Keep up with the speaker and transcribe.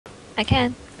I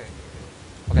can. Okay.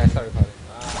 Okay, I start recording.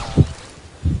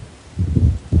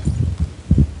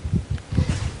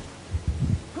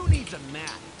 Who needs a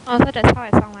map? Oh, so that's how I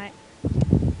sound like.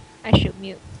 I should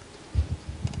mute.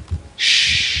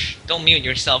 Shh! Don't mute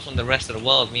yourself from the rest of the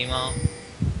world, Mimo.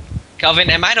 Calvin,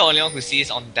 am I the only one who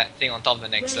sees on that thing on top of the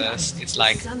Nexus? It's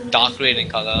like dark red in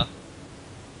color.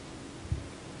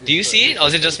 Do you see it, or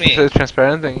is it just me? It's a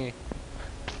transparent thingy.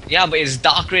 Yeah, but it's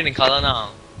dark red in color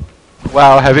now.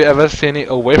 Wow, have you ever seen it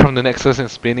away from the Nexus and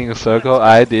spinning a circle?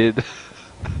 I did.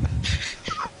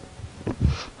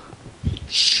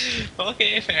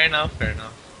 Okay, fair enough, fair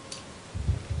enough.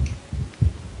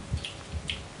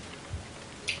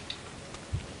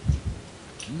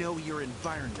 Know your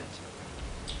environment.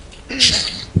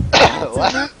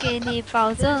 怎么给你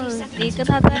保证你跟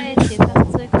他在一起才是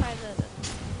最快乐的？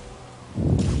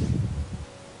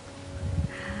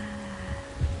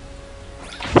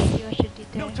 See what you did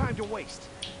No there. time to waste.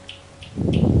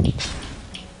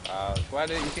 Why are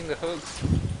they eating the hooks?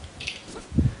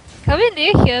 Kevin, do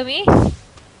you hear me?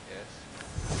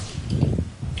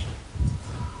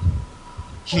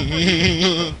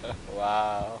 Yes.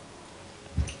 Wow.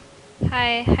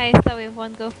 Hi, start with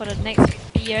one go for the next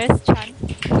 50 years, Chan.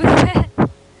 Who's that?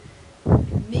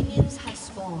 Minions have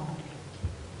spawned.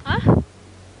 Huh?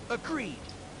 Agreed.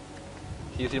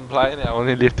 He's implying that I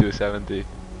only live to 70.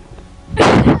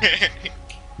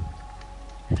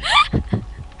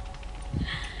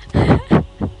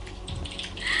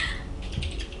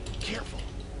 Careful.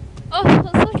 Oh,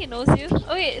 so he knows you.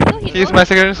 Oh wait, so he He's knows. my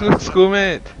secondary school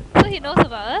schoolmate. So he knows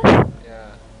about us.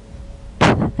 Yeah.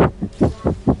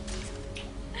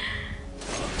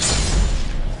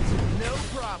 No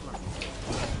problem.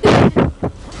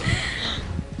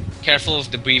 Careful with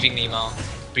the breathing, Mimo.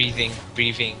 Breathing,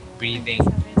 breathing, breathing.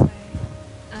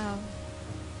 Oh.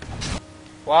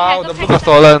 Wow, Yeah, the go blue pack got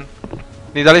stolen.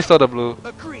 Nidali stole the blue.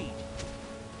 Agreed.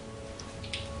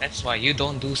 That's why you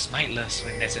don't do smiteless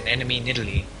when there's an enemy in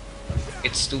Italy.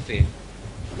 It's stupid.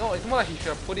 No, it's more like he should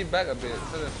have put it back a bit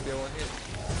so the spear won't hit.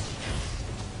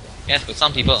 Yes, but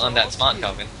some people aren't that smart,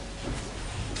 Calvin.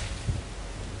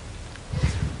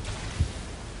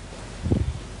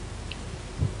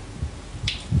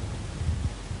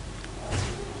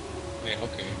 Wait,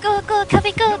 okay. Go,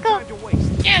 Kevin, go, No go. time to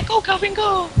waste. Yeah, go Calvin,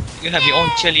 go! You have your own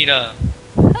cheerleader.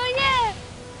 Oh yeah.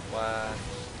 What?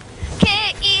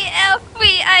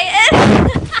 KELVIN.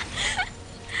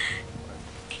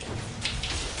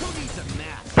 Who needs a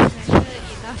map?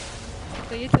 Enough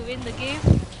for you to win the game.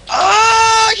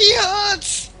 Ah, he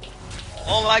hurts!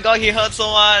 Oh my god, he hurts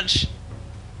so much!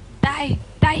 Die,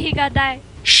 he gotta die.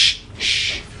 Shh,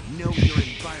 shh. Know your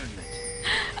environment.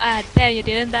 Ah, damn, you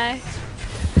didn't die.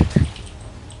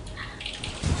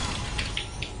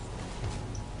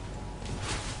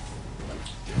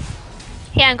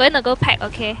 Hey, I'm going to go pack,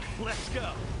 okay? Let's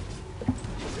go.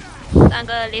 So I'm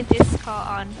gonna leave this call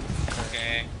on.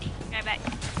 Okay. Right back.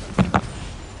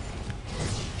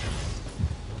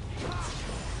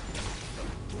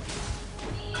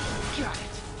 Got it.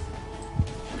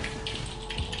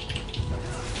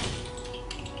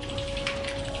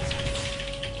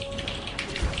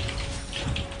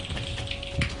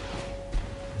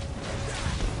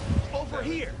 Over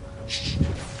here.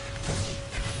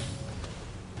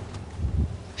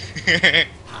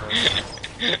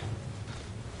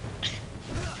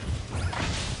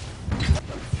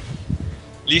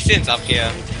 Lee Sin's up here.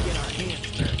 Need to get our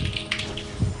hands dirty.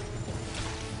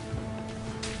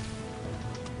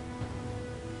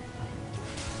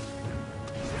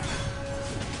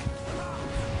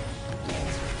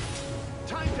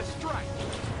 Time to strike.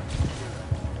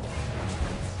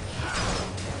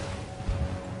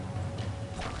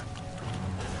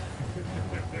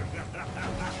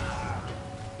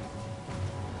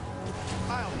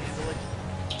 I'll handle it.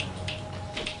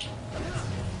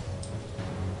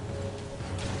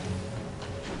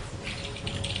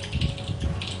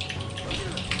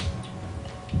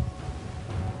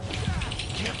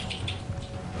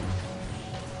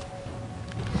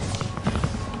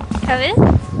 Kevin?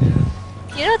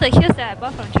 You know the heels that I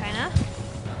bought from China?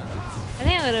 I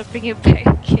think I'm gonna bring it back,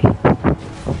 okay?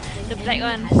 The black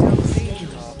one.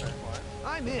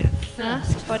 I'm in. Huh?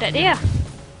 For that day, ah.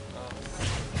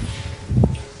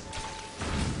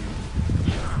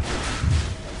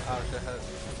 Ouch, that hurt.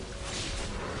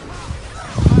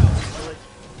 I'll handle it.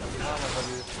 Oh my god,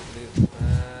 this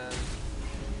man.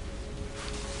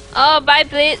 Oh, bye,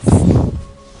 Blitz!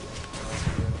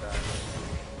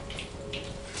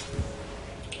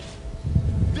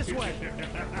 This way.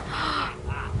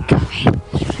 Kevin,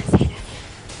 you shouldn't say that.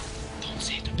 Don't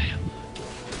say the bad word.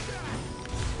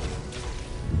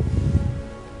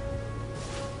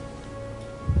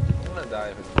 die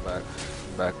if it's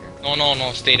back.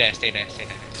 No, stay there. It's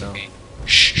No. okay.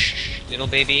 Shh, little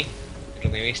baby,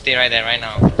 stay right there right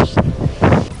now.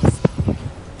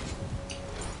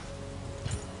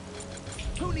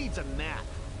 Who needs a nap?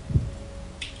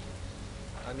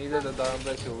 I needed the Dark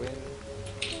Blade to win.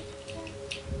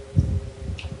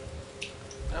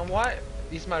 And why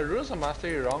is my rules of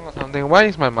mastery wrong or something? Why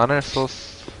is my mana so?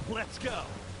 Let's go.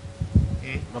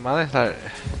 My mana is like.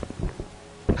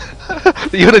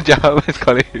 You the job is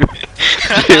calling you.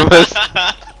 James.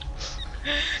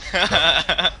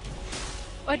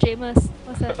 What James?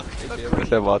 What's that?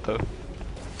 James at bottom.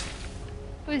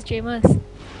 Who is James?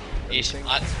 Is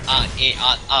Shinobi?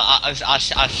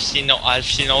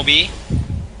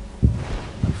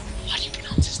 How do you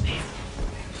pronounce his name?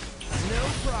 No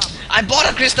problem. I bought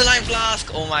a crystalline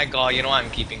flask. Oh my god, you know I'm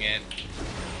keeping it.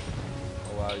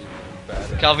 Oh wow, you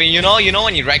bad. Calvin, you know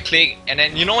when you right click and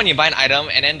then you know when you buy an item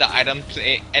and then the item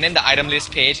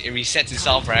list page it resets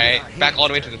itself, right? Back all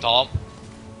the way to the top.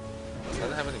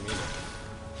 Doesn't have any meaning.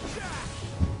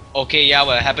 Okay, yeah,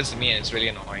 well it happens to me and it's really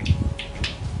annoying.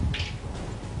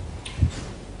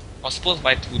 I was supposed to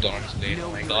buy $2 lane.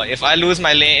 Oh my god. If I lose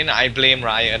my lane, I blame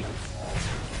Riot.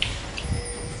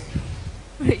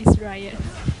 Where is Riot?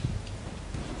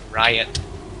 Riot.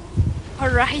 Oh,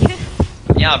 Riot?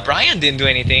 Yeah, Brian didn't do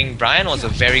anything. Brian was a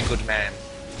very good man.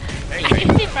 Very, I very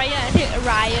didn't good. say Riot, I said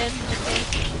Ryan.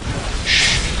 Okay.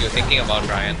 Shh, you're thinking about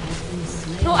Brian.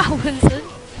 No, I wasn't.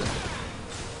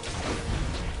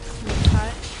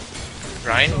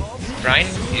 Brian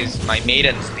is my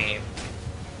maiden's name.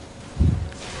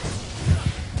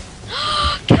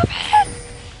 Kevin!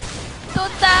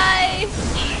 Don't die!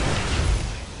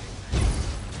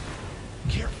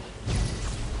 Careful.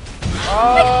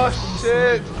 Oh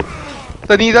shit!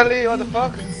 The Nidalee, what the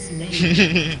fuck?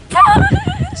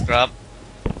 Scrub.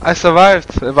 I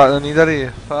survived, but the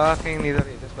Nidalee, fucking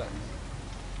Nidalee, just back.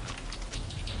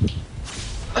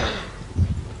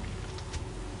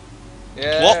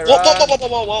 Yeah, Whoa,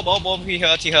 he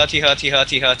hurt.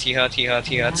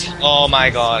 Oh my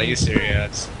god, are you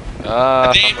serious?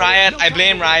 I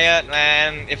blame Riot,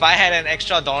 man. If I had an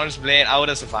extra Dawn's Blade, I would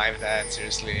have survived that,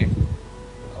 seriously.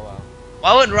 Oh wow.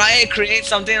 Why would Riot create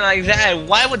something like that?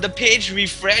 Why would the page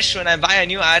refresh when I buy a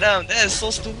new item? That is so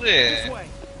This stupid. way.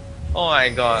 Oh my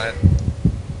god.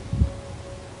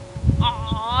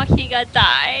 Aww, he got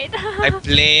died. I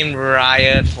blame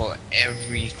Riot for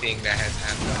everything that has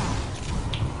happened.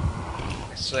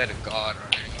 I swear to god,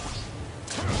 Riot.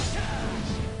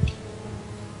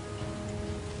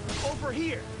 Over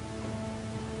here.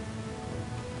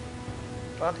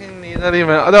 Fucking Nidalee,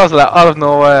 man. That was like out of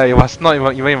nowhere, it was not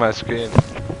even in my screen.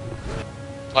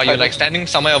 Oh, you're like standing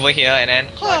somewhere over here and then...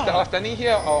 I was standing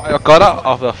here, I got out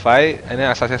of the fight, and then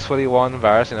I successfully won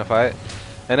Varus in the fight.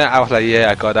 And then I was like, yeah,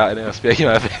 I got out, and then I was speaking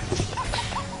my face.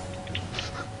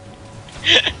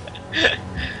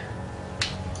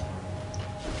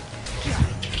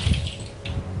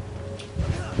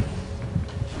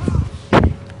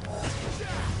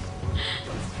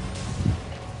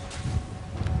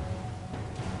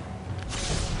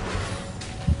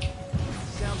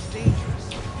 Sounds dangerous.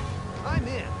 I'm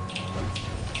in.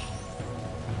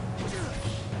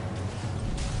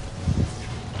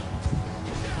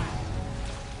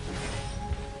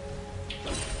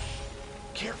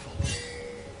 Careful.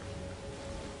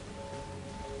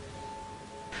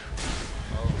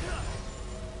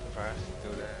 Varus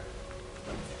still there.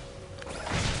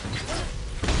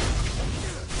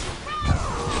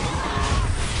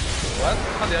 What?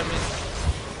 How did I miss?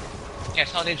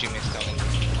 Yes, how did you miss Calvin?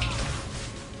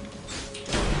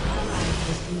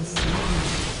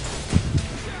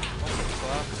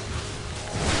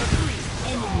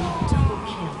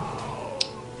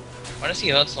 Why does he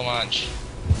hurt so much?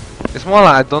 It's more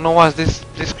like I don't know what this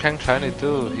crank trying to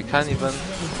do. He can't even.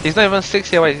 He's not even 6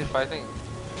 here. Why is he fighting?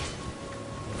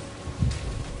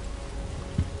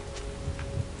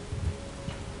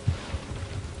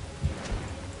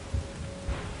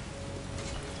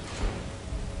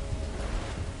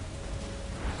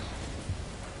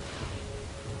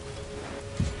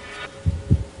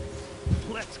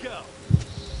 Let's go.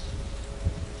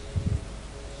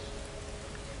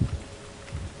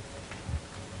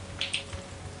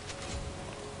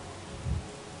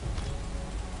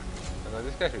 No,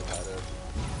 this guy's retarded.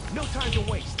 No time to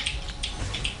waste.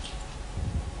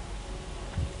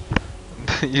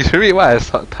 You should read what I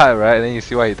type, right? And then you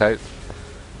see what he typed.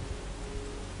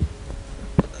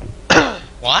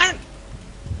 What?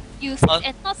 You 6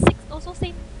 and not 6 also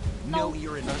same. Know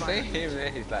your I'm saying environment. him,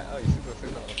 then he's like, oh, you super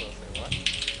sick, not also saying what?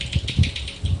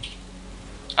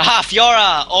 Aha,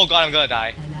 Fiora! Oh god, I'm gonna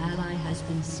die. An ally has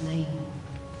been slain.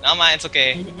 No man, it's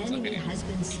okay. An It's enemy okay. has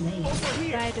been slain.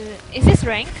 Try to. Is this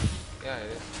rank? Yeah,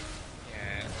 it is.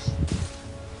 Yes.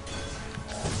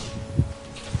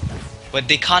 But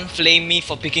they can't flame me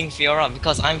for picking Fiora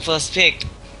because I'm first pick.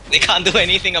 They can't do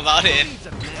anything about it. Needs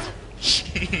a map.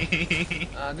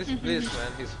 This Blitz,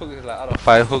 man, his hook is like out of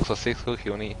 5 hooks or 6 hooks, he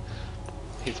only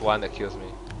hits one that kills me.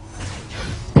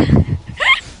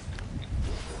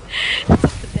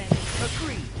 Pathetic.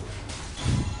 Agreed.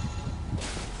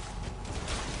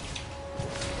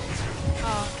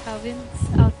 Oh, Calvin's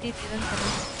ulti didn't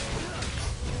connect.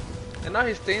 And now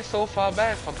he's staying so far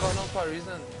back for God knows what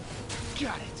reason.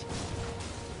 Got it.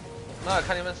 Now I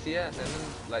can't even CS, and then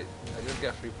like I just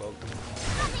get free poke.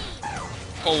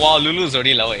 Oh wow, Lulu's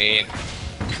already level 8. I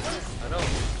know.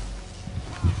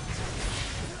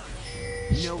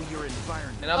 Know your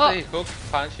environment. And after he hooks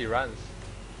punch, he runs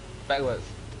backwards.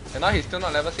 And now he's still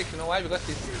not level 6. You know why? Because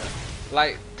he's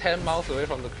like 10 miles away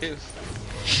from the creeps.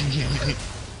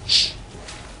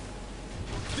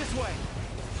 This way.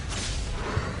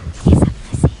 He's a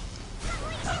pussy.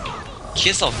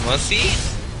 Kiss of Mercy?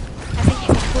 I think he's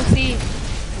a pussy.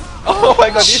 Oh my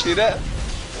god, do you see that?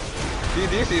 Do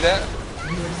you see that?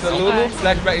 The Lulu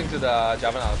flashed back into the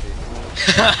Javan ulti.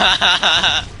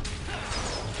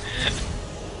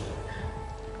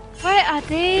 Why are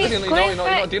they Because going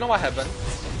back? do you know what happened?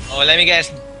 Oh, let me guess.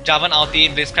 Javan ulti,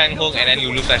 Blitzcrank hook, and then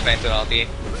Lulu flashback into the ulti.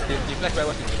 He flashed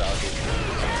backwards into the ulti.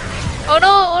 Oh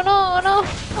no, oh no, oh no,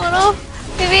 oh no.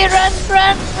 Baby, run,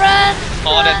 run, run.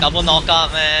 Oh, run. that double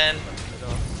knockout, man.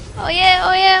 Oh yeah,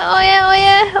 oh yeah, oh yeah, oh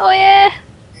yeah, oh yeah.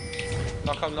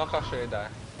 Knock out, straight die.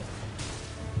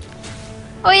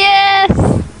 Oh yes.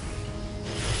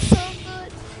 So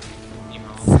good.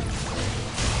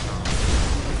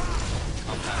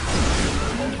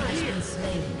 Has been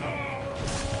slain.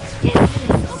 Yes.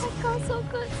 Oh my god, so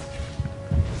good.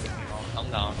 Calm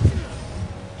down.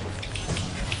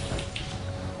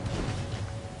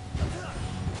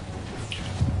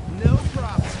 No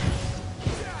problem.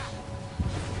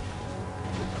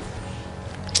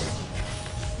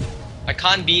 I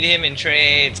can't beat him in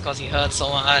trades because he hurts so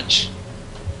much.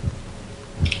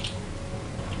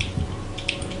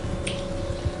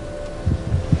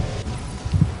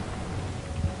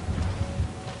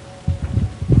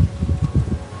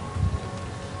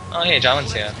 Oh hey,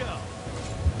 Javan's here. Let's go.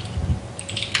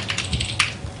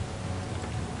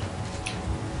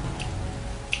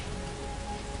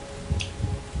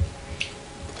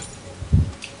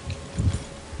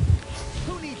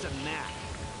 Who needs a map?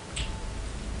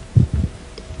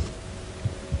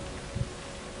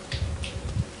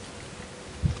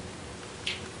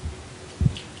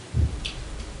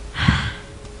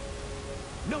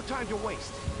 No time to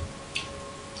waste.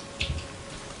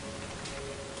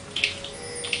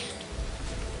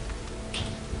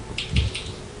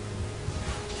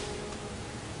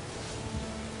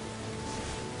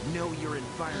 Know your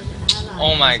environment. An ally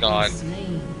Oh my has been god.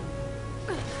 slain.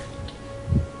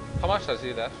 How much does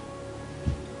he left?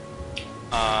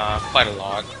 Quite a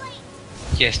lot.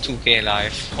 He has 2k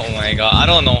life. Oh my god, I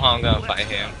don't know how I'm gonna fight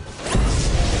him.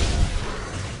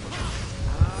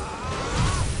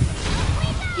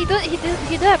 He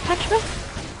don't have punch back?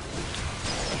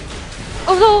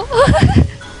 Oh no!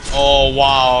 Oh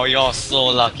wow, you're so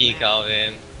lucky,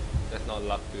 Calvin. That's not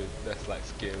luck, dude. That's like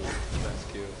skill. That's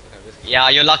skills. Okay, this Yeah,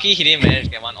 you're lucky he didn't manage to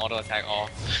get one auto attack off.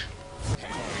 I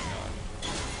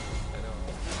know.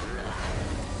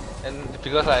 And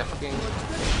because I fucking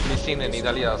missing in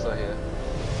Italy also here.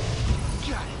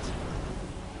 Got it.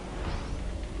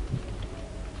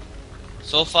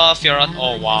 So far, Fiora. An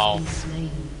Oh ally wow. has been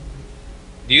slain.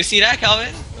 Do you see that,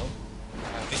 Calvin? Nope.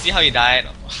 You see how he died?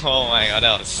 Oh my god,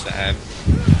 that was sad.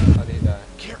 How did he die?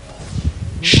 Careful.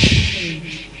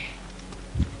 Rampage.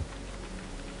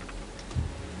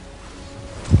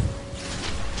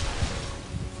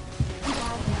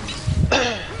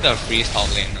 The freeze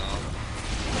top lane now.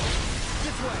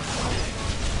 This way.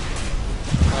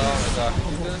 Oh my god.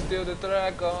 You didn't steal the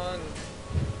dragon.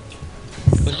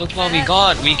 But look what we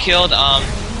got. We killed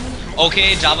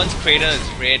Okay, Javan's crater is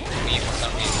red to me for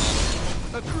some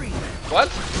reason. Agreed. What?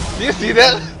 Do you see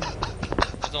that?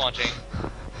 Wasn't watching.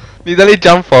 He literally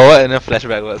jumped forward and then flashed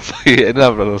backwards. So he ended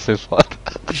up on the same spot.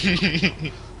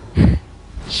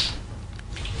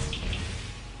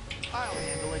 I'll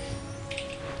handle it.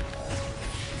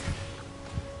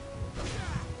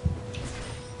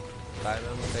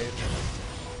 Diamond face.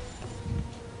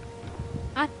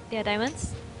 Ah, they are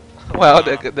diamonds? Well,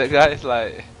 that guy is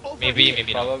like Maybe,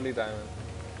 maybe not. probably diamond.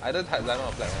 Either diamond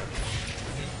or black one.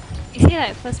 Is he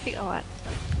like first pick or what?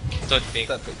 Third pick.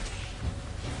 Third pick.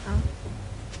 Oh.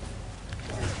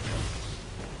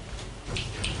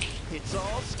 It's It's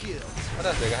all skills. What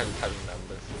does the guy have to type in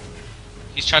numbers?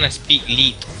 He's trying to speak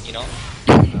lead, you know?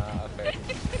 Okay.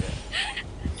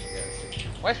 Yes.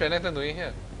 What is Renekton doing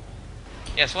here?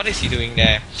 Yes, what is he doing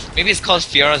there? Maybe it's cause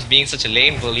Fiora's being such a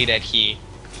lane bully that he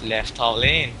left top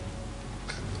lane.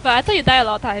 But I thought you died a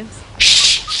lot of times.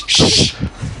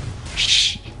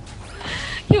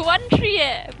 You won 3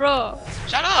 bro.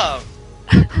 Shut up!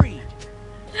 Agreed.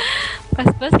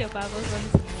 But burst your bubbles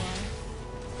once in a while.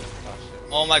 Oh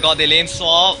shit. Oh my god, they lane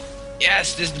swap!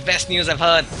 Yes, this is the best news I've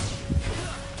heard.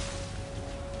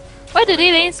 Why do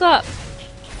they lane swap?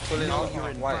 Pulling Know out your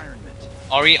why? environment.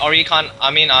 Ori can't,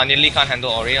 Nili can't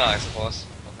handle Ori, I suppose.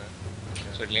 Okay.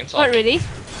 So it lane swap. What, really?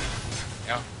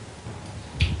 Yeah.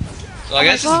 So I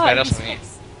guess Oh my this is better God, for me.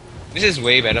 This is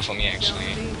way better for me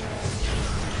actually. I'm in.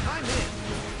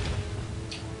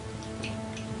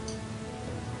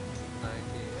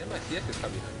 My CS is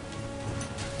coming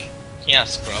behind. Yeah,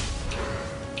 scrub.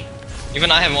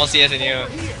 Even I have more CS than you.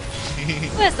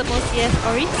 Who has the most CS?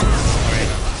 Ori?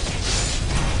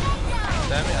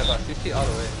 Damn it, I got 50 all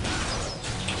the way.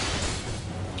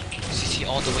 CC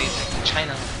all the way back to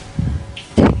China.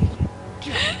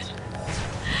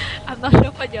 I'm not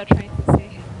sure what you're trying to say.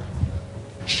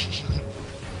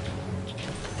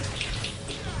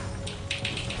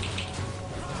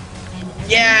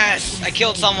 Yes! I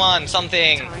killed someone,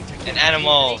 something, an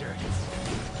animal.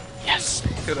 Yes!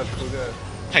 Kill the cougar.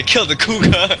 I killed the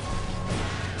cougar.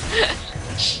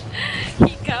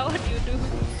 Hika, what do you do?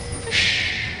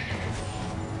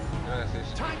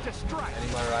 Time to strike.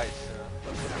 Animal rights, you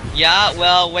know. Yeah,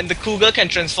 well, when the cougar can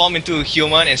transform into a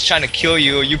human and it's trying to kill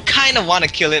you, you kind of want to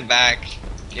kill it back.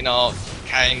 You know,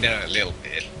 kinda a little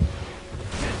bit.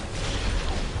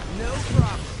 No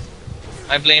problem.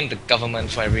 I blame the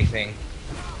government for everything.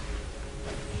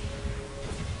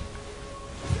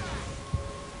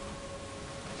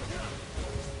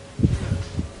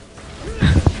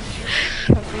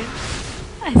 Kevin,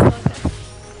 I saw that.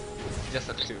 Just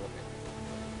a clue, okay.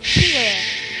 Where?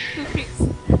 Two creeps.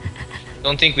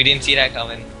 Don't think we didn't see that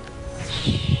coming.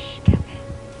 Kevin.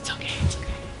 It's okay, it's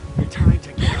okay. Time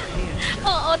to get our hands.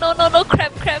 Oh, no,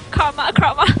 crap, karma.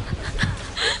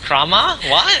 Krama?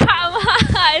 What? Karma,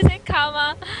 I said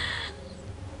karma.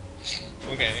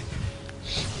 Okay.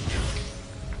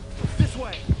 This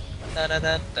way. Da da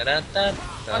da da da da.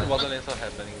 Why wasn't it so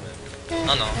happening, man?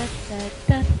 Oh no.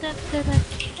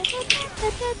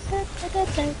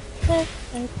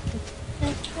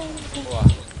 Wow.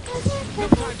 No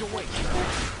time to wait.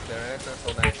 The Renekton so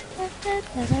nice.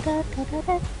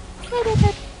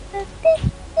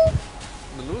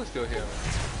 Blue is still here, man.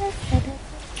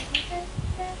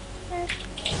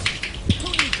 Who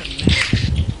needs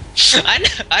a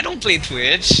map? I don't play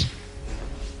Twitch.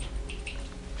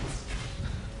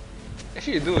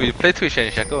 Actually, you do. You play Twitch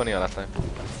and Shackle only last time.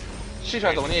 Twitch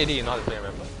was the only AD you know how to play,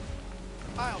 remember?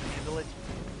 I'll handle it.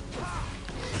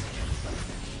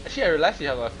 Actually, I realized you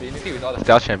have an affinity with all the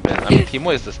stealth champions. I mean,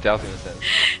 Timo is the stealth in a sense.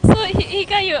 So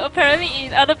Hika, you apparently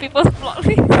in other people's block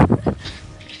list.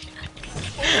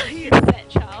 He's that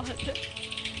child.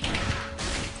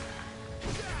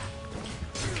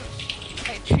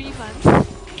 Like 3 months.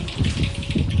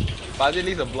 But at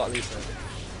least a block list, man.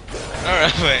 I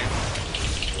don't remember.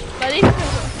 But it's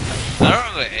I don't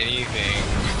remember anything.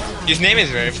 His name is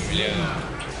very familiar.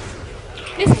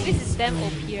 this is damn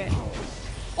OP, right?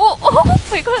 Oh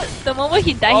my god, the moment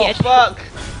he died, he Oh actually... fuck!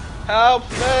 Help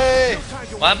me! No time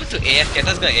to What happened to AFK?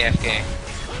 Let's go AFK.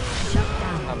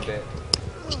 I'm dead.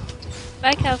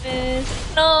 Bye, Calvin.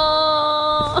 No.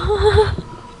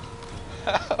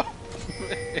 Help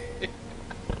me!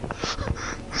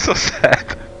 So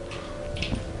sad.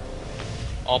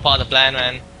 All part of the plan,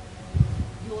 man.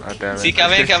 Ah, damn it. See,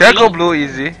 Kevin, Should I go look. blue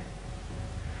easy?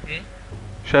 Hmm?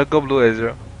 Should I go blue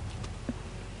Ezreal?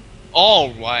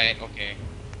 Oh, right, okay.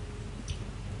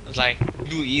 I was like,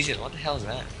 blue easy. What the hell is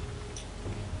that?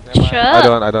 Never mind. Sure. I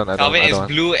don't. Calvin, I it's don't.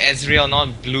 blue Ezreal,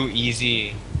 not blue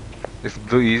easy. It's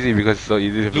blue easy because it's so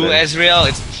easy to Blue play. Ezreal,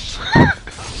 it's.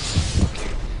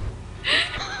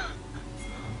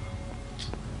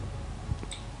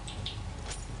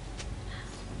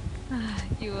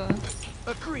 You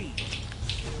Agreed.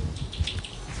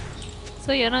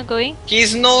 So you're not going?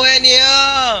 He's nowhere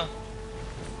near!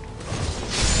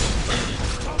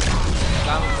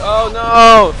 Oh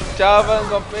no! Javan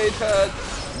got baited!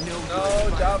 No,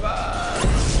 Javan!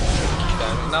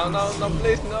 Damn it. No,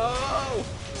 please, no!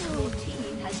 Your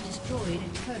team has destroyed a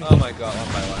turret. Oh my god, 1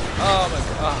 by 1. Oh my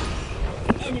god.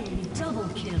 Enemy double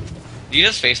kill. Did you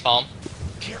just facepalm?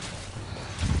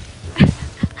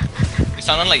 It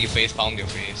sounded like you facepalmed your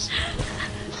face.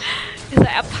 It's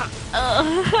like a pop.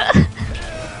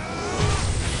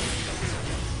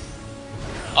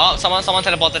 Oh, someone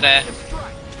teleported there.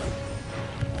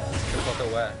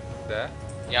 Teleported where? There?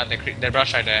 Yeah, they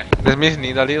brush right there. That means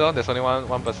Nidalee lor, there's only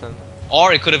one person.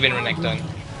 Or it could have been Renekton.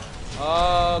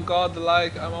 Oh god,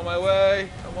 like, I'm on my way!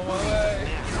 I'm on my way!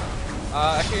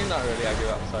 Actually not really, I give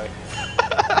up, sorry.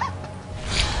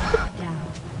 Down.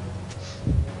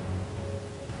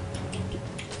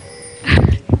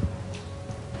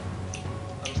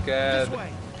 I'm scared. This way.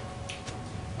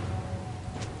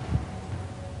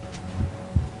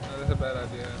 No, that's a bad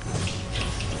idea.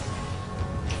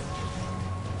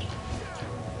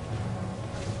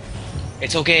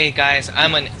 It's okay, guys.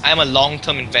 I'm a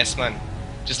long-term investment.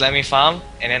 Just let me farm,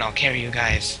 and then I'll carry you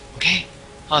guys. Okay?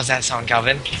 How does that sound,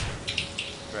 Calvin?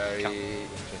 Very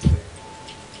interesting.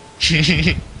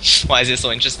 Why is it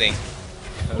so interesting?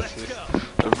 Let's go.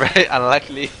 Very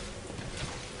unlikely.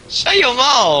 Shut your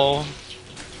mouth!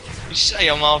 You shut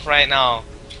your mouth right now.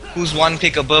 Who's one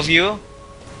pick above you?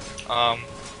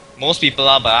 Most people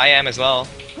are, but I am as well.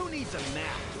 Who needs a nap?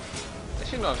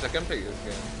 Actually no, I'm second pick this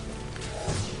game.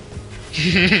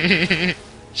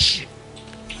 Is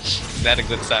that a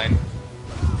good sign?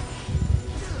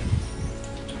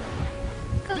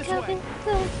 Go, This Calvin, way.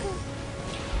 go, go.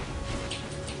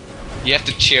 You have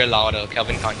to cheer louder.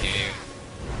 Calvin can't hear you.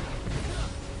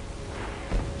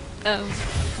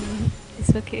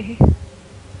 It's okay.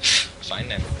 Fine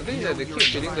then. The thing is that they keep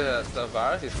feeding the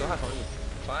virus, it's so hard for me to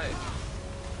fight.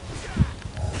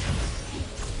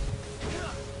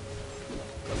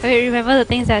 Wait, remember the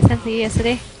things that I sent to you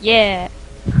yesterday? Yeah.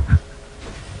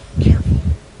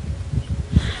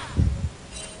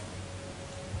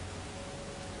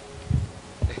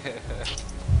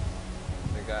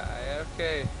 They got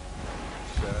AFK.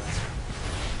 Sure.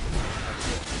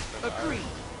 Agreed.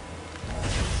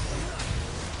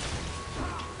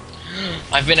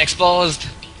 I've been exposed.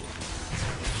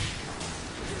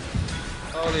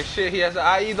 Holy shit, he has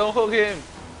an IE, don't hook him!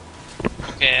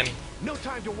 Okay. No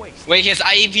time to waste. Wait, he has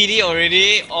IEPD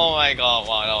already? Oh my god,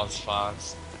 wow, that was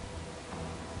fast.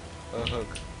 Don't hook.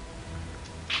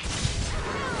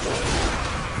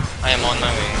 I am on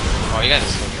my way. Oh, you guys are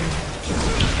so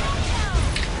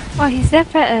good. Oh, he's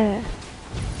that bad.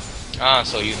 Ah,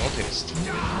 so you noticed.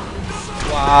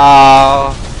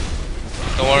 Wow!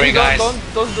 Don't worry, guys.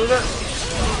 Don't do that!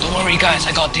 Don't worry, guys.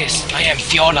 I got this. I am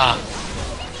Fiora.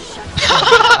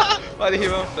 Why did he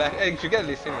even flash? Hey, you should get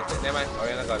listening instead. Never mind,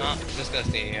 Oriana got Ah, it. I'm just gonna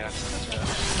stay here.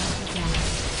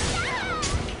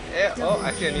 Yeah, oh,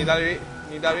 I see a Nidalee.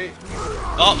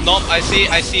 No, no, I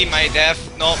see my death.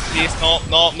 No, please, no,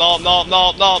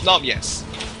 yes.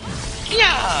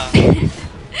 Yeah!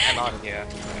 I'm out of here.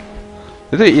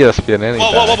 Did he eat a spear and then he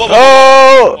Whoa, died? whoa, whoa, whoa, Oh!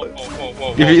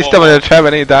 whoa, If you step on the trap and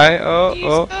then he die, oh.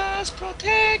 Jesus,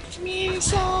 protect me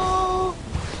so.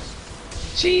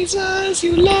 Jesus,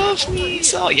 you love me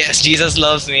so. Yes, Jesus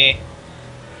loves me.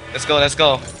 Let's go, let's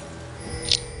go.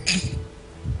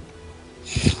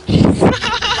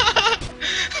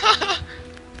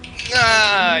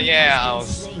 Ah, yeah,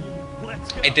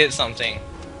 I did something.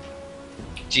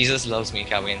 Jesus loves me,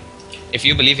 Calvin. If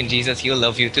you believe in Jesus, he'll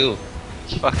love you too.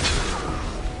 Fuck.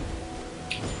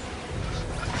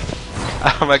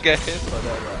 I'm gonna get hit for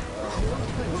that,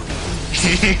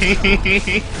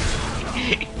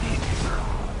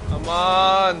 Come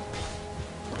on!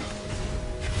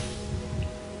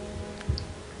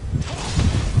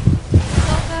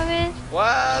 Go, Calvin.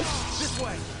 What? This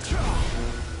way.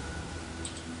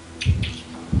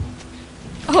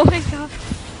 Oh my god.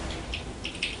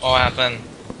 What happened?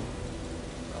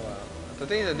 Oh wow. The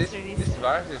thing is that this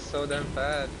virus is so damn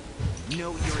bad.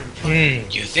 Know you're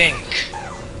in. You think?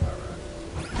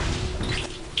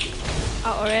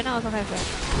 Oh, Oriana also has that.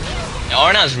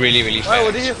 Orna is really, really Why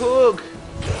would fast. he hook?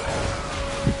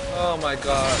 Oh my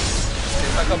god.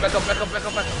 Okay, back up.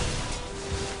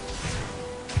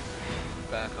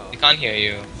 Back They up. can't hear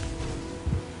you.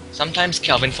 Sometimes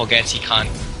Calvin forgets they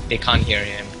can't hear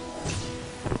him.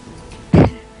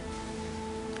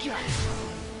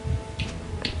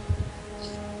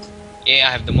 Yeah,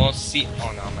 I have the most seat.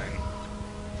 Oh no, man.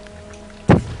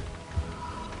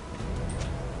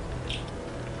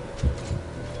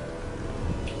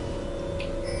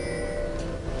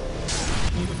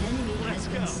 An enemy has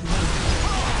been slain.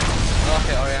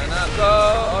 Okay, Oriana,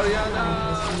 go! Oriana!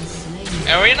 Has been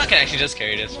slain. Arena can actually just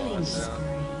carry this for Killing us. spree.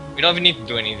 We don't even need to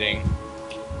do anything.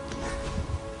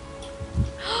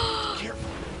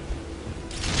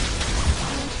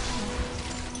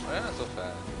 Oriana's so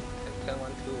fast. 10,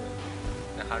 1, 2,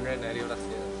 and 190 plus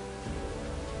skills.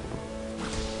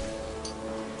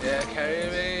 Yeah,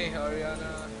 carry me,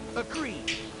 Oriana.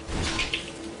 Agreed.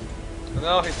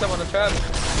 No, he's stuck on the trap.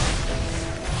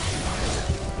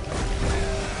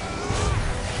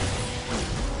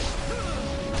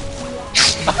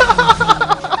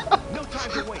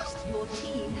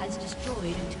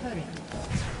 turret.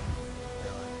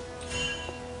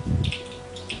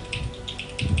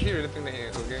 He really think that he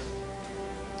is okay?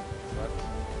 What?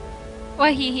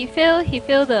 Why he failed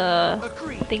the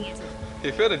Agreed. thing.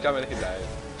 He failed to jump and he died.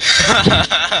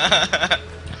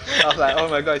 I was like, oh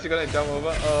my god, is he gonna jump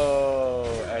over? Oh,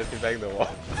 and he banged the wall.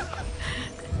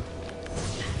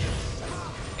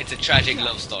 It's a tragic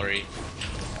love story.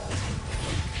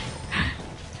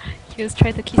 He was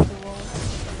trying to kiss the wall.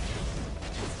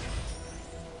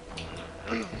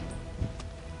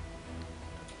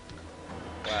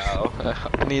 Wow.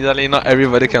 Neitherly, not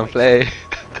everybody can play.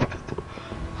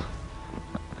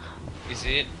 Is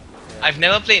it? I've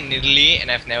never played Nidalee and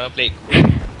I've never played Queen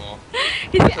before.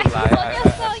 He's like, That's a lie. I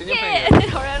I've saw seen your you song, play yeah! it. And then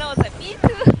Houraisan was like, me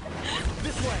too!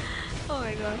 This way. Oh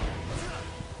my god.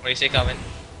 What do you say, Calvin?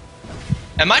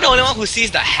 Am I the only one who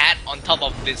sees the hat on top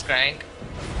of Blitzcrank?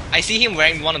 I see him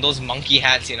wearing one of those monkey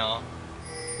hats, you know.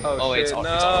 Oh, it's shit, off,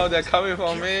 no, it's off. they're coming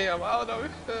for me. I'm out of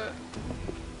it. I'm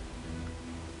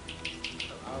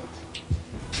out.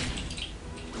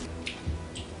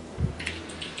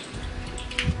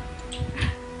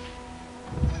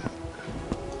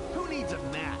 Who needs a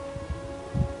map?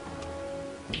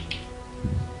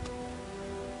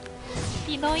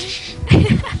 Pinoy?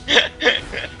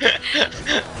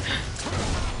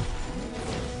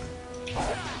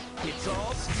 It's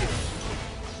all skill.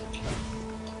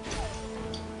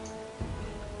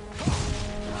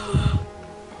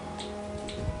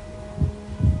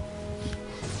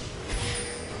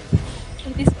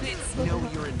 This blitz so Know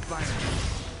hard. your environment.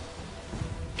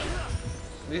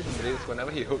 This Blitz,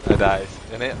 whenever he hooks, I dies.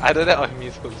 And then either that or he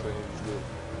miss hooks when he's good.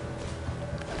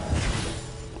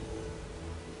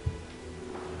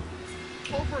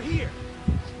 Over here.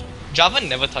 Java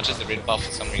never touches the red buff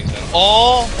for some reason.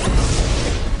 Oh!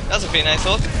 That's a pretty nice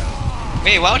hook.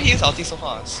 Wait, why would he use ulti so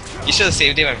fast? You should have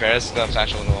saved him when Varus is gonna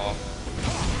flash over the wall.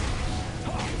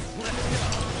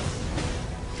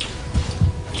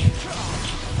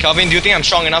 Calvin, do you think I'm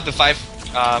strong enough to fight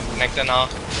Nectar now?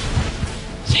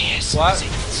 Say yes. What? Say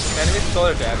yes. Enemy stole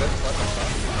the dragon? What the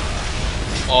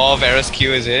fuck? Oh, Varus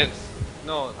Q is it?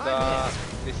 No, the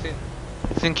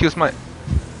Sin kills my.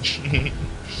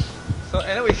 So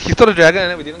anyway, he stole the dragon and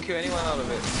then we didn't kill anyone out of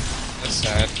it. That's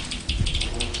sad.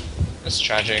 That's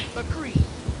tragic. Agreed.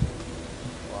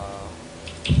 Wow.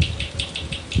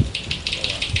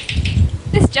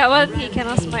 This Java, he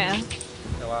cannot smite.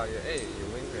 Oh, wow, yeah, hey, you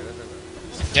win, man. That's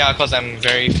enough. Yeah, cause I'm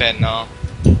very fed now.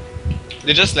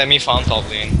 They just let me farm top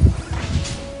lane.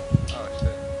 Oh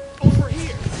shit. Over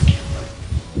here.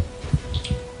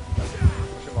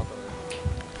 Push him out of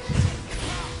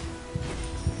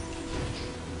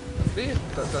it.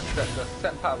 The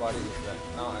sad part about it is that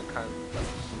now I can't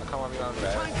run me around Time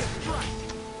bad. to strike.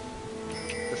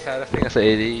 The saddest thing as an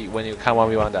AD, when you can't run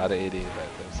me around the other AD, is that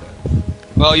damn sad.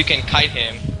 Well, you can kite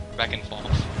him back and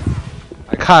forth.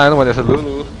 I can't when there's a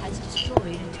Lulu. Has destroyed a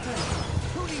turret.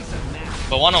 Who needs a map?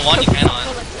 But one-on-one you cannot.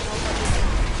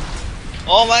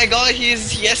 Oh my god, he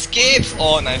escapes!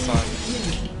 Oh, nice one.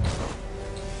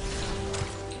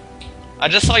 I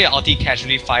just saw your ulti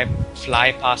casually fly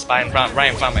past by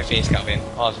right in front of my face, Calvin.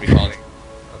 I was recalling.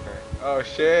 Okay. Oh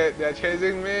shit, they're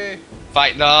chasing me.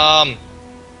 Fight them!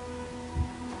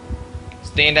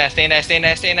 Stay in there, stay in there, stay in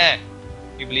there, stay in there!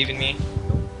 Do you believe in me?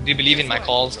 Do you believe in my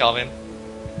calls, Calvin?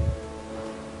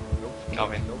 Nope.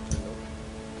 Calvin. Nope.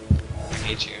 I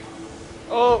hate you.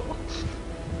 Oh.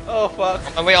 Oh fuck.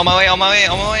 On my way, on my way, on my way,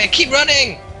 on my way! Keep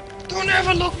running! Don't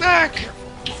ever look back!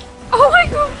 Oh my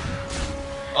god!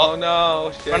 Oh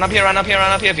no. Shit. Run up here, run up here, run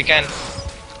up here if you can.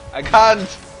 I can't.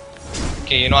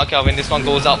 Okay, you know what, Calvin? This one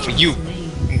goes out for you.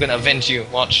 I'm gonna avenge you.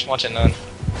 Watch and learn.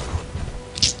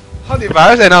 How did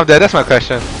Varus end up there? That's my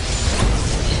question.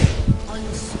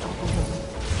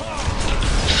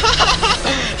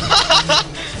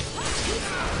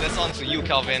 This one's for you,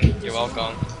 Calvin. You're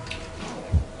welcome.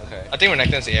 Okay. I think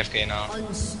Renekton's AFK now.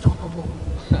 Unstoppable.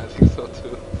 I think so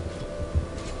too.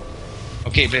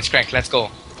 Okay, Blitzcrank, let's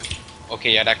go.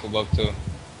 Okay, yeah, that could work too.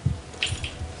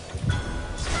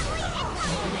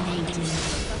 Dominating.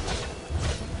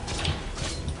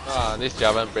 Ah, this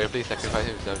Javan bravely sacrificed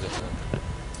himself just now.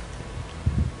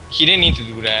 He didn't need to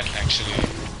do that, actually.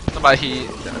 No, but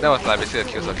that was like basically a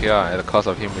kill of Fiora at the cost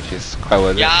of him, which is quite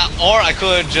worth it. Yeah, or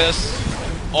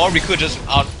we could just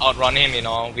outrun him, you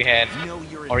know. We had Know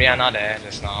your Orianna there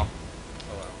just now. Oh,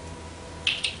 well.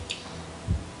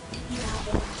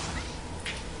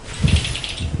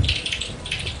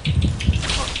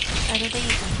 I don't think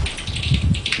it's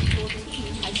Your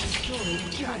team has destroyed a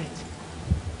turret.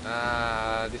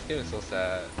 Ah, this game is so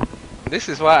sad. This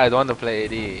is why I don't want to play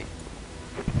AD.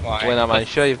 Why? when I'm But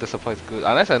unsure if the support is good.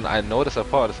 Unless I know the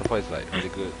support is like really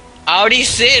good. I already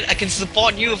said I can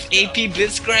support you with AP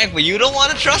Blitzcrank, but you don't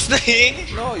want to trust me.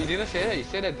 No, you didn't say that. You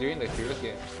said that during the previous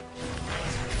game.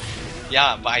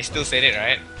 Yeah, but I still said it,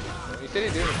 right? You said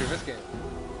it during the previous game.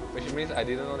 Which means I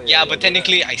didn't know that. Yeah, but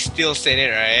technically I still said it,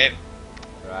 right?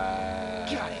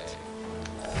 Right.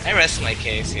 I rest my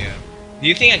case here. Do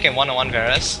you think I can one-on-one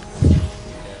Varus?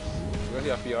 Because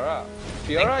you're Fiora.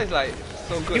 Fiora is like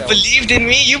so good. You believed in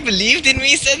me? You believed in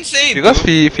me, Sensei? Because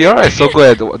Fiora is so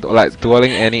good at like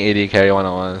dueling any AD carry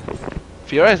one-on-one.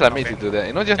 Fiora is like made to do that.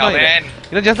 You know just now.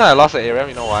 I lost the ARM.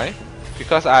 You know why?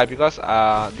 Because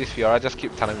this Fiora just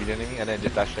keep tunnel visioning me and then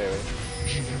just dash straight away.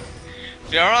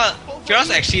 Fiora's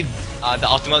actually the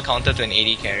ultimate counter to an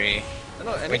AD carry.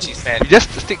 No, and When then she's fed. you just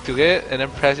stick to it and then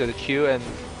press your Q and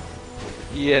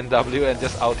E and W and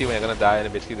just ulti when you're gonna die and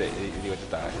then basically the AD will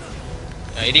just die.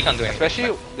 AD can't do anything.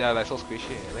 Especially they are like so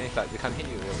squishy and then it's like they can't hit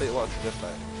you. Your blade works just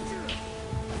like.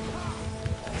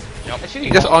 Yup. Actually,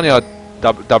 you just on your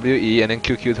WE and then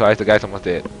QQ twice, the guy's almost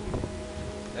dead.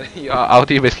 And then your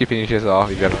ulti basically finishes off.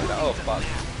 You're like, oh fuck.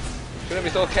 Shouldn't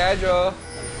be so casual.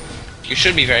 You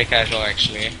should be very casual,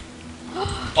 actually.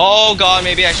 Oh god,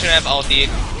 maybe I shouldn't have ulti.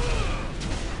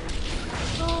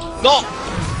 No!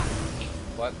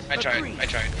 What? I tried.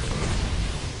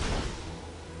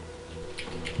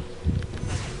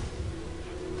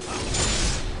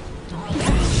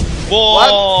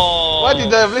 Whoa! What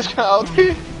did the Blitzcrank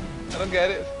ulti? I don't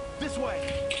get it. This way.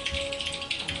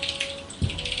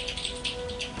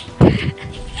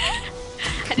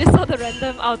 I just saw the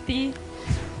random ulti.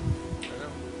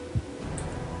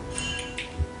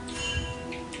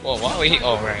 Whoa, what are we?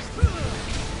 Oh, right.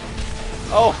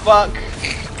 Oh fuck.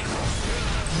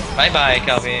 Bye bye,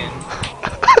 Calvin.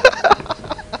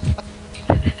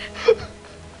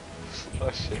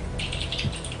 Oh shit.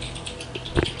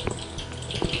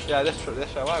 Yeah, that's true.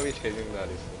 That's right. Why are we chasing that?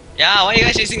 Yeah, why are you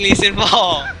guys chasing Lee Sin for?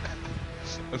 I'm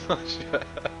not sure.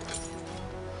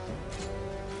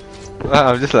 Well,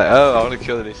 I'm just like, oh, I want to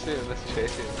kill the Lee Sin. Let's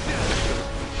chase him.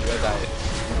 We'll die.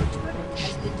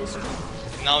 Has been destroyed.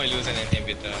 Now we lose an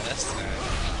inhibitor. That's sad.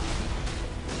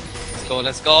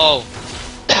 Let's go.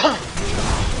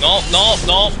 No.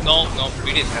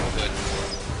 We didn't have good.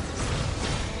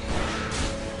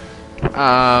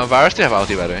 Varus still have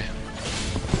ulti by the way.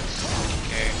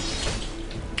 Okay.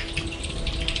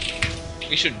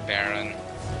 We should Baron.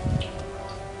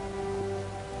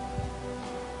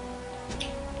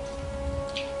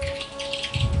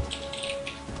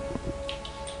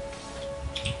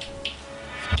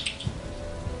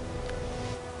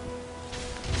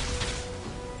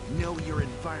 Know your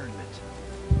environment.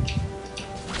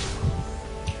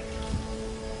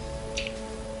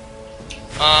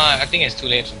 I think it's too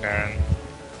late for Baron.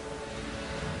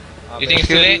 You think it's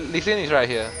too late? Lee Sin is right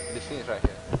here. Lee Sin is right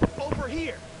here. Over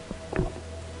here.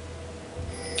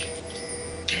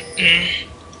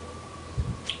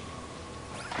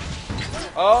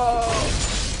 Oh!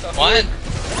 What?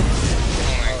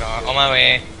 Oh my god, on my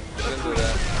way. Don't do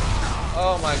that.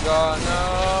 Oh my god,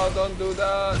 no, don't do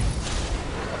that.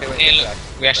 Okay, wait, Hey, look,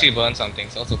 we actually burned something,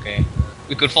 so it's okay.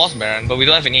 We could force Baron, but we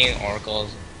don't have any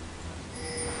oracles.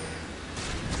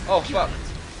 Oh fuck.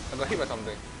 I got hit by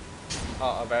something.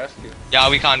 Oh, a Varus kill. Yeah,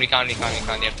 we can't. They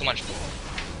have too much.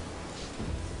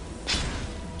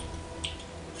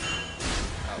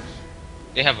 Ouch.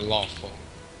 They have a lot of food.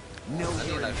 Know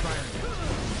your like- environment.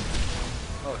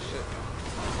 Oh shit.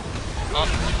 Oh,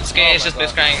 it's okay, it's my just God.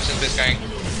 Blitzcrank, it's just Blitzcrank.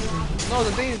 No,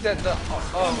 the thing is that the.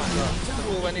 Oh my god.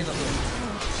 Who went in on the.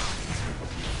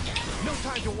 No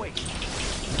time to wait.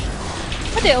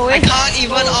 Why they always I can't even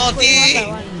go in ulti. one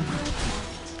by one?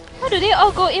 How do they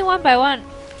all go in one by one?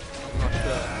 I'm not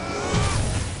sure.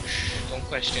 Don't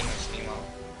question us, Nemo.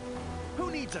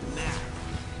 Who needs a map?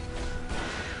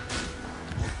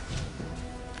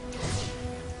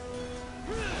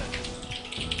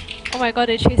 Oh my god,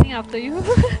 they're chasing after you.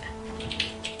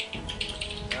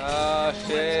 Oh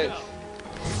shit.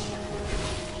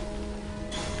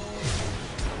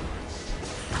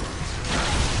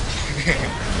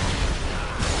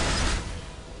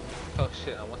 Oh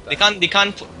shit, I almost died.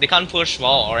 They can't push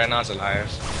while Oriana's alive.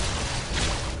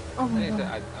 Oh my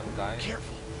god. I'm dying.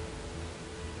 Careful.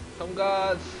 Some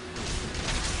gods.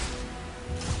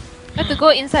 I have to go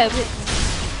inside a bit.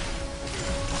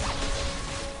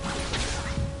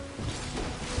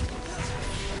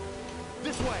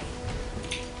 This way.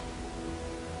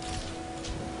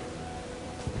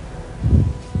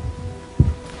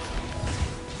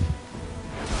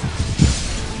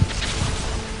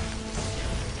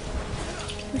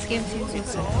 This game seems so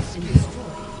sad. Has been destroyed.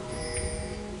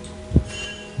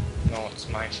 No, it's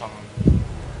my farm.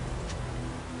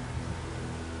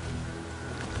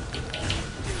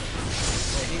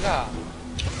 Niga.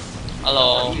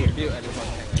 Hello. You build at least one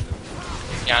tank, I do.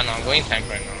 Yeah, no, I'm going tank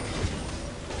right now. I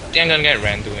think I'm gonna get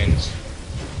Randuin's.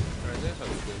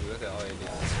 Because they're all AD.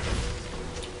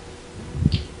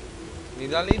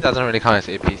 Nidali doesn't really count as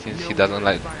AP since he doesn't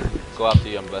like go after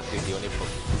you and burst you, he only poke.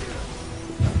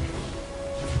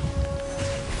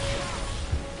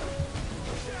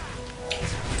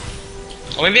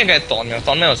 Or maybe I get Thornmail.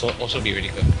 Thornmail also be really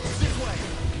good.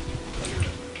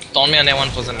 Thornmail and then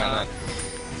 1% mana.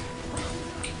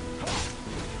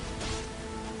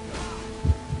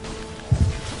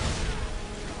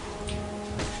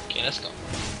 Okay, let's go.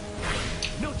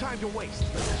 No time to waste.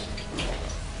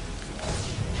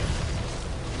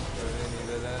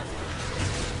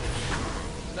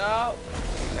 No!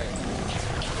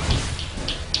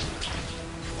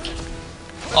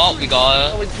 Oh, we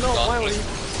got. Oh, it's no, why would he?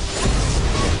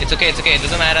 It's okay, it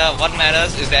doesn't matter. What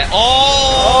matters is that.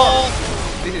 Oh!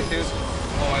 This is huge.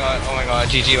 Oh my god.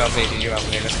 GG well played,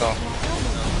 let's go.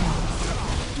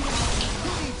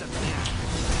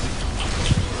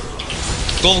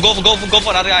 Go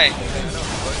for the other guy.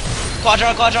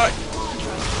 Quadra.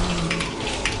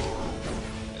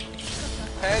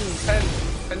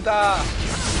 Penta!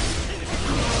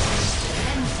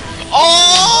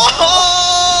 Oh!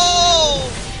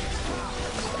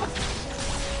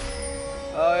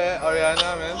 Oh yeah,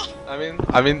 Houraisan, man.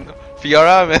 I mean,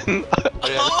 Fiora, man.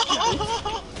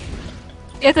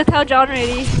 You have to tell John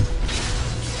already.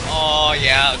 Oh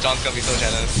yeah, John's gonna be so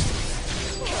jealous.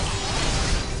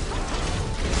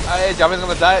 Hey, Jamin's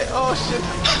gonna die. Oh shit.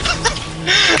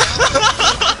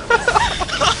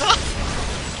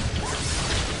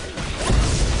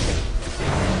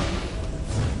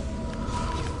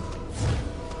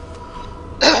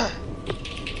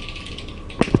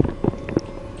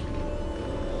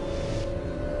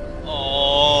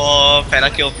 Oh,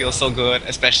 Pentakill feels so good,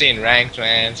 especially in ranked,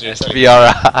 man. Seriously.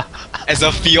 Fiora. As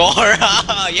a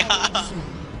Fiora, yeah.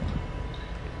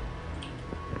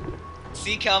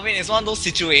 See, Calvin, it's one of those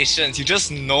situations you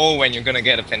just know when you're gonna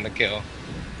get a Pentakill.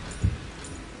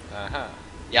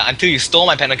 Yeah, until you stole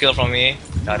my Pentakill from me.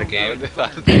 Start the game.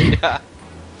 Yeah.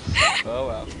 Oh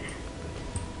well.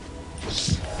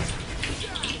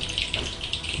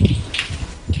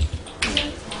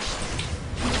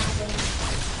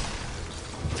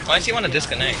 Why does he want to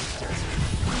disconnect?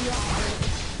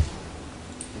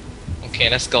 Okay,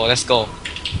 let's go. Let's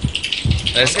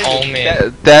all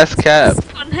in. That's cap.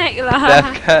 Disconnect lah.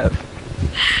 That's cap.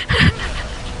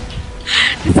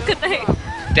 Disconnect.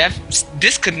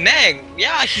 Disconnect!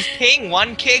 Yeah, he's paying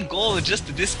 1k gold just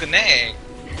to disconnect.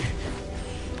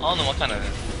 I don't know what kind of...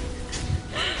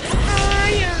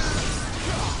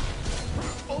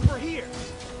 Over here.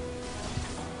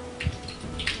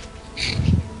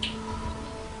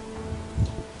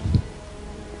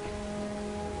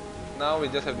 Now we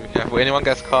just have to be careful. Anyone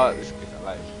gets caught, it's a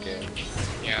live game.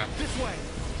 Yeah. This way.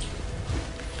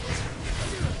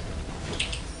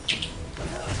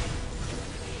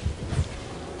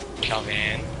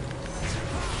 Calvin.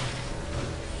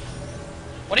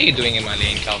 What are you doing in my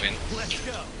lane, Calvin? Let's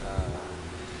go.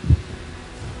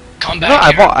 Come No,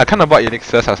 back here. I kinda bought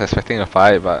elixirs, I was expecting a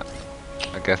fight, but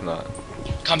I guess not.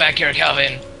 Come back here,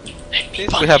 Calvin. Let me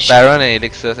Since punish we have you. Baron and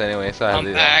elixirs anyway, so I Come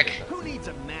did back. Who needs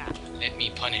a map? Let me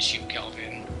punish you,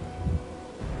 Calvin.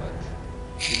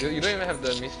 You don't even have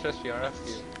the Mistress Fiora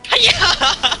skill.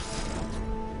 Yeah!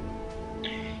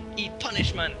 Eat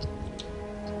punishment.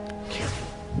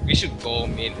 We should go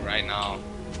mid right now.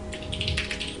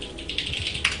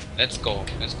 Let's go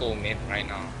mid right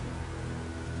now.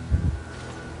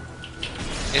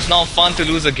 It's not fun to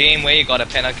lose a game where you got a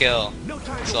pentakill. No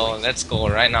time to So waste. let's go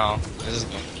right now. Let's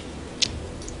go.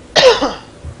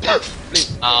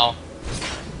 Please. Ow.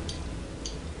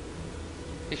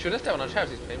 He shouldn't step on the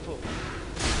traps, it's painful.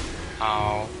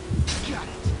 Ow. Got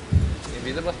it.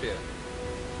 Invisible spear.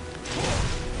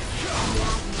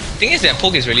 Thing is that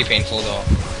poke is really painful though.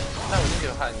 Now we need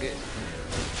your hard engage.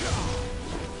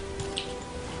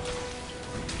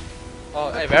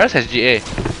 Oh, hey, Varus has GA.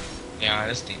 Yeah,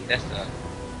 that's the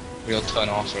real turn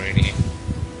off already.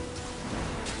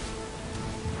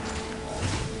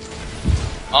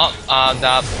 Oh,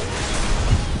 that.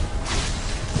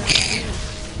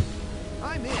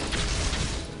 I'm in.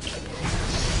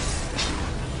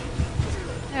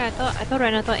 Yeah, I thought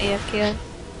Renato AFK.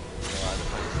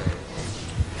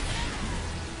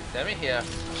 Damn it here.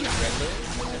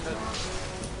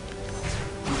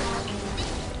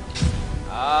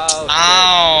 Oh,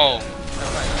 Ow! shit.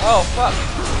 Oh, fuck.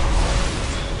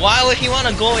 Why would he want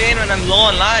to go in when I'm low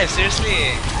on life?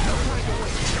 Seriously.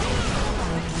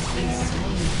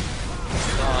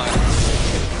 God.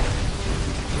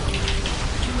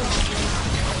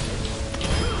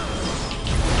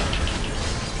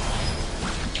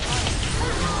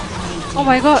 Oh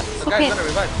my god, The so guy's pain. gonna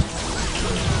revive.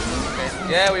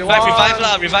 Okay. Yeah, we won.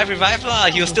 Revive lah.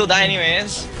 He'll still die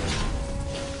anyways.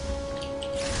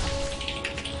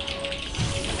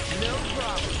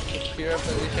 Pure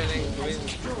positioning wins.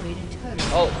 Destroyed a turret.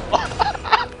 Oh.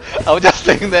 I was just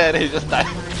saying that and he just died.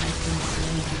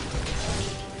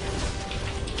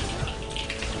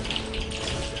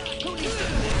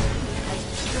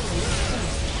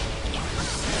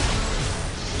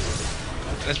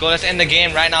 Let's go. Let's end the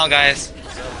game right now, guys.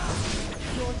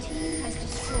 Your team has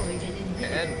destroyed an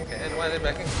inhibitor. Can why are they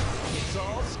backing? It's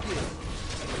all skill.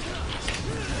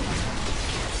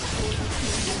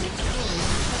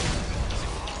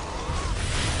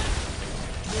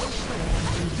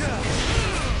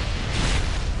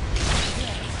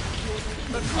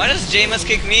 Why does Jameis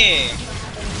kick me?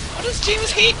 Why does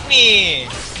Jameis hate me?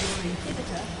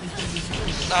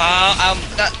 No!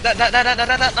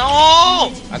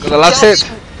 I got the last hit.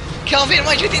 Kelvin,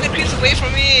 why'd you take the creeps away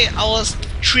from me? I was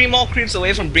 3 more creeps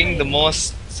away from bringing the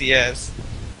most CS.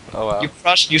 Oh wow.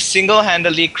 You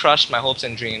single-handedly crushed my hopes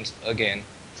and dreams again.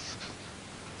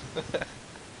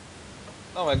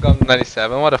 Oh my god,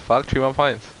 97. What the fuck? 3 more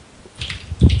points.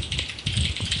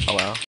 Oh wow.